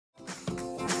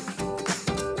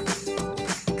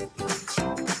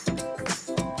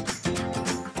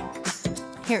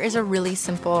Here is a really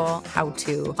simple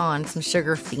how-to on some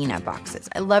Sugarfina boxes.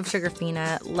 I love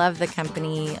Sugarfina, love the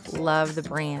company, love the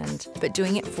brand, but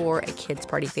doing it for a kid's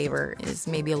party favor is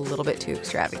maybe a little bit too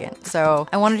extravagant. So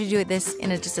I wanted to do this in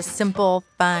just a simple,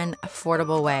 fun,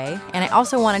 affordable way. And I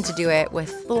also wanted to do it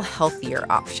with little healthier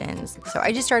options. So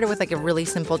I just started with like a really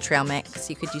simple trail mix.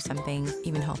 You could do something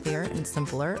even healthier and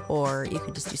simpler, or you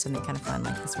could just do something kind of fun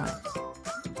like this one.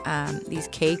 These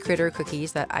K-Critter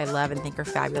cookies that I love and think are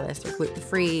fabulous. They're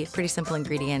gluten-free, pretty simple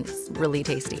ingredients, really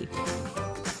tasty.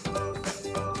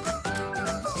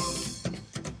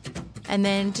 And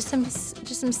then just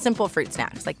some simple fruit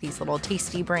snacks, like these little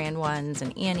Tasty brand ones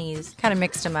and Annie's. Kind of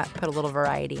mixed them up, put a little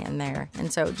variety in there.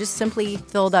 And so just simply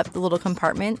filled up the little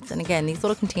compartments. And again, these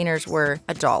little containers were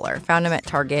 $1. Found them at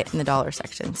Target in the dollar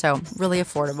section. So really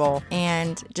affordable.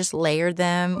 And just layered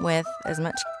them with as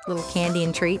much little candy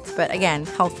and treats, but again,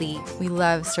 healthy. We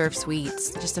love Surf Sweets.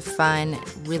 Just a fun,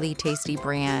 really tasty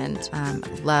brand.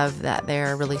 Love that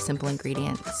they're really simple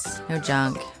ingredients. No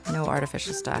junk, no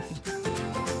artificial stuff.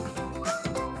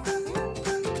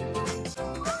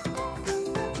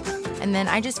 And then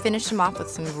I just finished them off with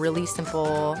some really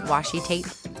simple washi tape.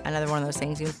 Another one of those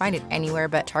things, you can find it anywhere,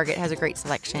 but Target has a great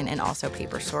selection, and also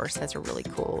Paper Source has a really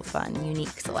cool, fun,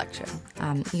 unique selection.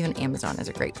 Even Amazon is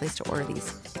a great place to order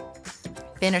these.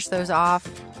 Finish those off.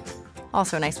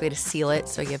 Also a nice way to seal it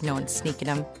so you have no one sneaking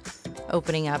them,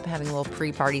 opening up, having a little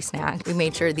pre-party snack. We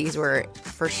made sure these were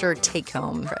for sure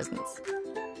take-home presents.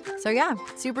 So yeah,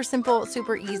 super simple,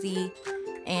 super easy,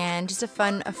 and just a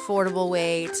fun, affordable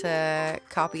way to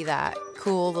copy that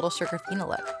cool little Sugarfina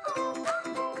look.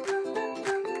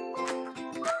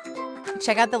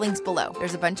 Check out the links below.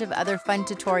 There's a bunch of other fun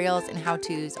tutorials and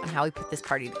how-tos on how we put this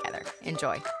party together.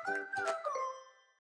 Enjoy.